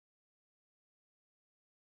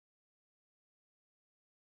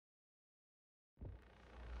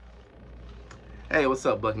Hey, what's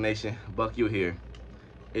up, Buck Nation? Buck you here.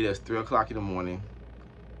 It is 3 o'clock in the morning,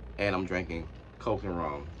 and I'm drinking Coke and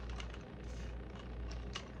rum.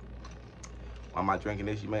 Why am I drinking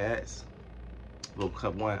this, you may ask? Woke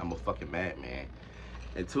up one, I'm a fucking madman.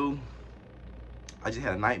 And two, I just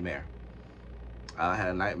had a nightmare. I had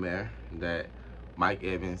a nightmare that Mike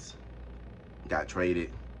Evans got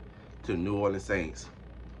traded to the New Orleans Saints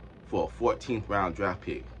for a 14th round draft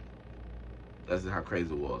pick. That's just how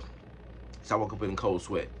crazy it was. So I woke up in a cold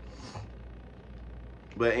sweat.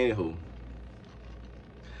 But anywho,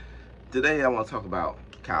 today I want to talk about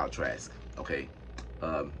Kyle Trask. Okay,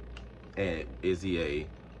 and is he a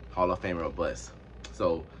Hall of Famer or bust?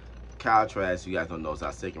 So Kyle Trask, you guys don't know, is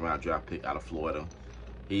our second round draft pick out of Florida.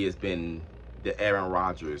 He has been the Aaron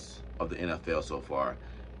Rodgers of the NFL so far.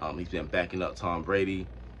 He's been backing up Tom Brady,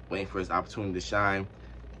 waiting for his opportunity to shine,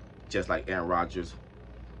 just like Aaron Rodgers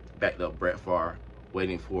backed up Brett Favre,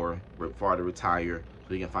 waiting for Brett Favre to retire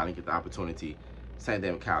so he can finally get the opportunity. Same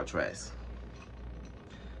thing with Kyle Trask.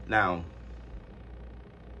 Now,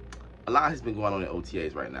 a lot has been going on in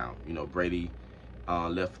OTAs right now. You know, Brady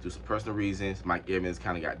left through some personal reasons. Mike Evans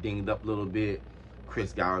kind of got dinged up a little bit.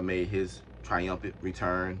 Chris Godwin made his triumphant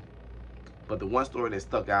return. But the one story that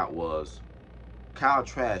stuck out was Kyle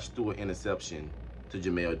Trask threw an interception to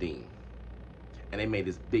Jamel Dean. And they made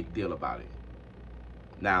this big deal about it.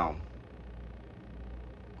 Now,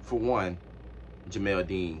 for one, Jamel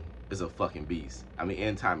Dean is a fucking beast. I mean,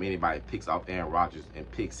 anytime anybody picks off Aaron Rodgers and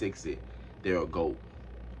pick six it, they're a GOAT,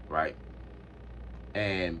 right?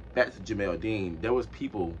 And back to Jamel Dean, there was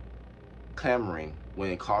people clamoring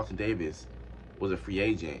when Carlton Davis was a free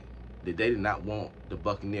agent that they did not want the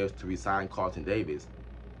Buccaneers to resign Carlton Davis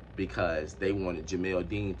because they wanted Jamel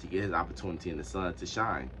Dean to get his opportunity in the sun to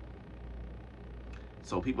shine.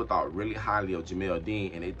 So people thought really highly of Jamel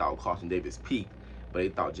Dean, and they thought Carlton Davis peaked, but they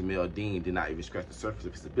thought Jamel Dean did not even scratch the surface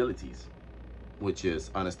of his abilities, which is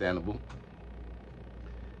understandable.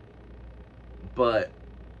 But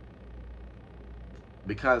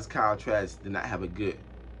because Kyle Trask did not have a good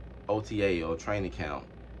OTA or training camp,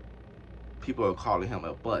 people are calling him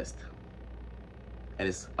a bust. And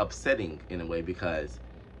it's upsetting in a way because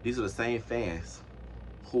these are the same fans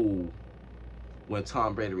who, when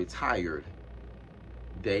Tom Brady retired,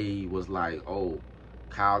 they was like, oh,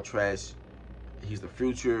 Kyle Trask, he's the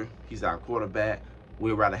future, he's our quarterback.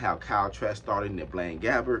 We'd rather have Kyle Trask starting than Blaine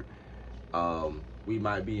Gabbert. We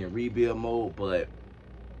might be in rebuild mode, but,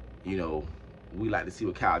 you know, we like to see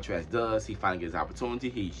what Kyle Trask does. He finally gets his opportunity.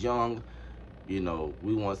 He's young. You know,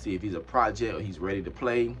 we want to see if he's a project or he's ready to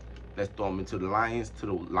play. Let's throw him into the Lions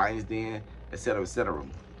den, etc., etc.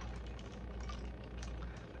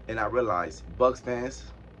 And I realized Bucs fans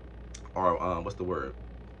are,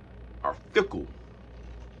 are fickle.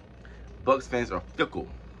 Bucs fans are fickle.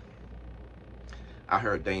 I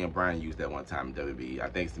heard Daniel Bryan use that one time in WWE. I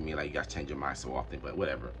think to me like you guys change your mind so often, but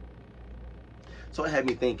whatever. So it had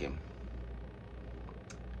me thinking: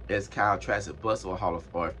 is Kyle Trask a bust or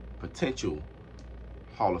a potential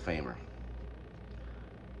Hall of Famer?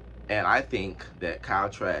 And I think that Kyle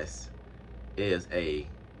Trask is a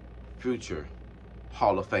future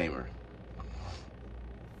Hall of Famer.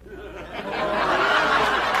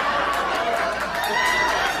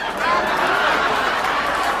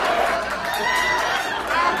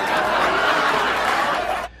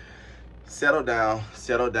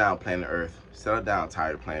 Settle down, planet Earth. Settle down,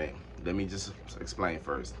 tired planet. Let me just explain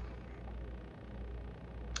first.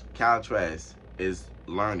 Kyle Trask is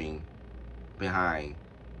learning behind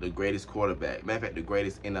the greatest quarterback. Matter of fact, the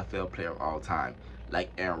greatest NFL player of all time. Like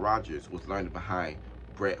Aaron Rodgers was learning behind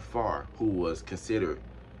Brett Favre, who was considered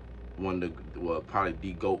one of the, well, probably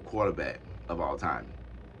the GOAT quarterback of all time.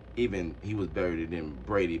 Even he was better than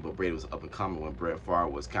Brady, but Brady was up and coming when Brett Favre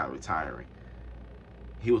was kind of retiring.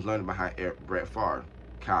 He was learning behind Brett Favre.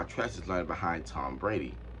 Kyle Trask is learning behind Tom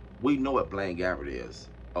Brady. We know what Blaine Gabbert is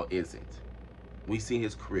or isn't. We see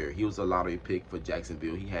his career. He was a lottery pick for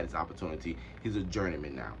Jacksonville. He had his opportunity. He's a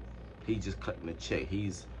journeyman now. He's just cutting the check.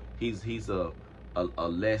 He's a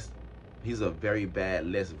very bad,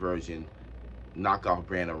 less version, knockoff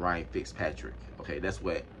brand of Ryan Fitzpatrick. Okay, that's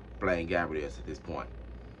what Blaine Gabbert is at this point.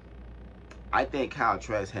 I think Kyle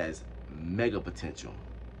Trask has mega potential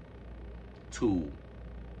to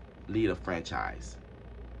lead a franchise,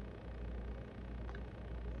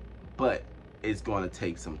 but it's going to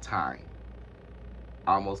take some time.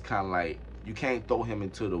 Almost kind of like you can't throw him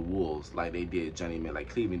into the wolves like they did like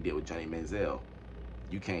Cleveland did with Johnny Manziel.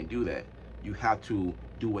 You can't do that. You have to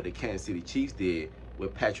do what the Kansas City Chiefs did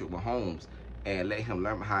with Patrick Mahomes and let him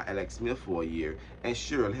learn behind Alex Smith for a year. And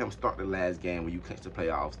sure, let him start the last game when you catch the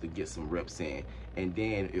playoffs to get some reps in. And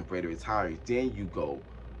then if Brady retires, then you go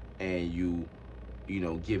and you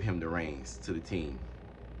know, give him the reins to the team.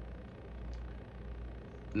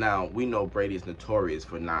 Now, we know Brady is notorious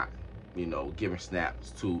for not, you know, giving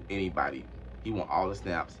snaps to anybody. He want all the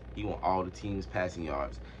snaps. He want all the team's passing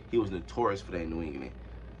yards. He was notorious for that in New England.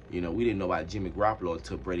 You know, we didn't know about Jimmy Garoppolo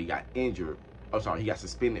until Brady got injured. Oh, sorry, he got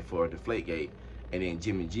suspended for Deflategate, and then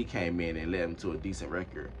Jimmy G came in and led him to a decent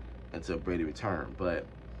record until Brady returned. But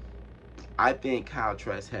I think Kyle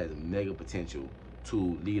Trask has mega potential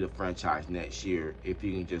to lead a franchise next year if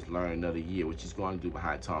he can just learn another year, which he's going to do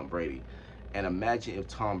behind Tom Brady. And imagine if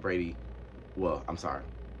Tom Brady, well, I'm sorry,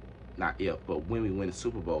 not if, but when we win the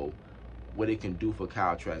Super Bowl, what it can do for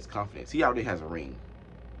Kyle Trask's confidence. He already has a ring.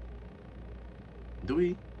 Do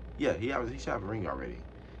he? Yeah, he should have a ring already.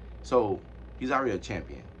 So he's already a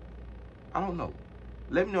champion. I don't know.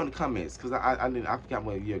 Let me know in the comments, because I forgot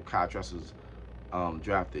what year Kyle Trask was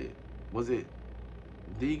drafted. Was it?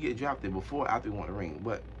 Did he get drafted before or after he won the ring?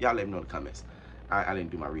 But y'all let me know in the comments. I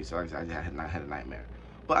didn't do my research. I had a nightmare.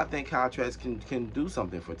 But I think Kyle Trask can do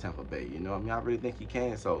something for Tampa Bay. You know, I mean, I really think he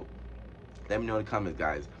can. So let me know in the comments,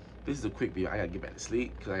 guys. This is a quick video. I gotta get back to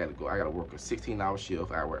sleep because I gotta work a 16-hour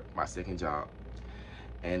shift. I work my second job.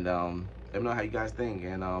 And let me know how you guys think.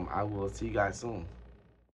 And I will see you guys soon.